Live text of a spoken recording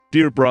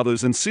Dear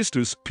brothers and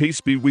sisters,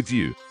 peace be with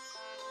you.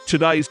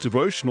 Today's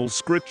devotional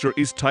scripture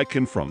is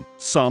taken from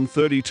Psalm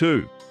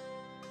 32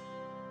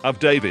 of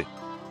David,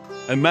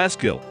 a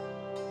Maskil.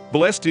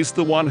 Blessed is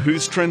the one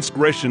whose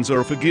transgressions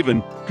are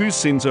forgiven, whose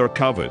sins are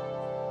covered.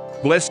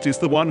 Blessed is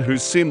the one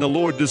whose sin the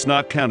Lord does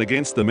not count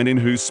against them, and in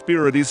whose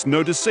spirit is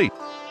no deceit.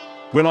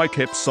 When I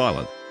kept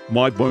silent,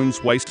 my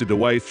bones wasted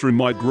away through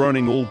my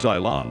groaning all day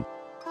long.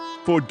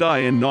 For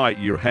day and night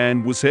your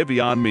hand was heavy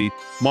on me,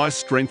 my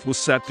strength was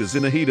sapped as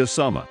in the heat of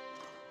summer.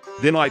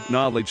 Then I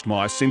acknowledged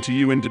my sin to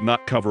you and did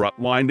not cover up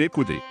my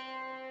iniquity.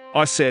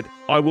 I said,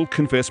 I will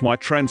confess my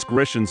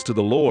transgressions to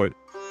the Lord,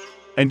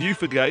 and you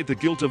forgave the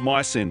guilt of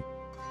my sin.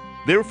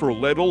 Therefore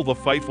let all the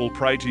faithful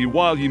pray to you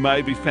while you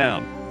may be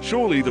found.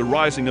 Surely the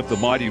rising of the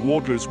mighty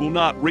waters will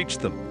not reach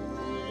them.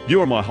 You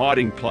are my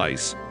hiding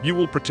place. You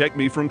will protect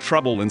me from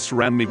trouble and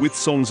surround me with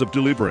songs of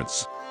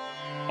deliverance.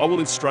 I will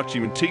instruct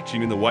you and teach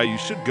you in the way you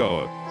should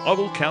go. I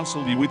will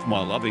counsel you with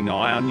my loving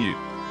eye on you.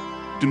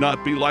 Do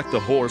not be like the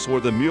horse or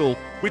the mule,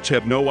 which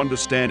have no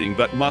understanding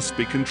but must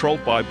be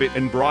controlled by bit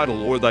and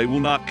bridle, or they will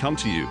not come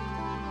to you.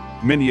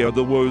 Many are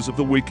the woes of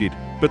the wicked,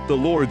 but the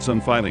Lord's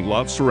unfailing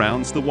love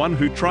surrounds the one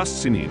who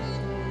trusts in him.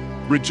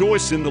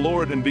 Rejoice in the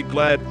Lord and be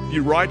glad,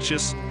 you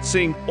righteous,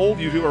 sing, all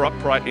you who are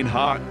upright in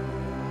heart.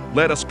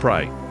 Let us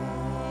pray.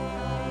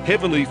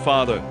 Heavenly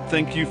Father,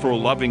 thank you for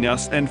loving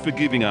us and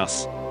forgiving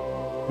us.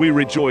 We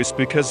rejoice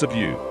because of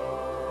you.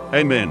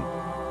 Amen.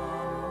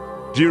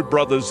 Dear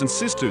brothers and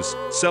sisters,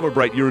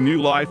 celebrate your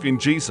new life in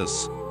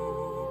Jesus.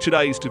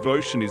 Today's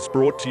devotion is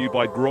brought to you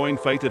by Growing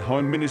Faith at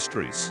Home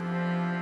Ministries.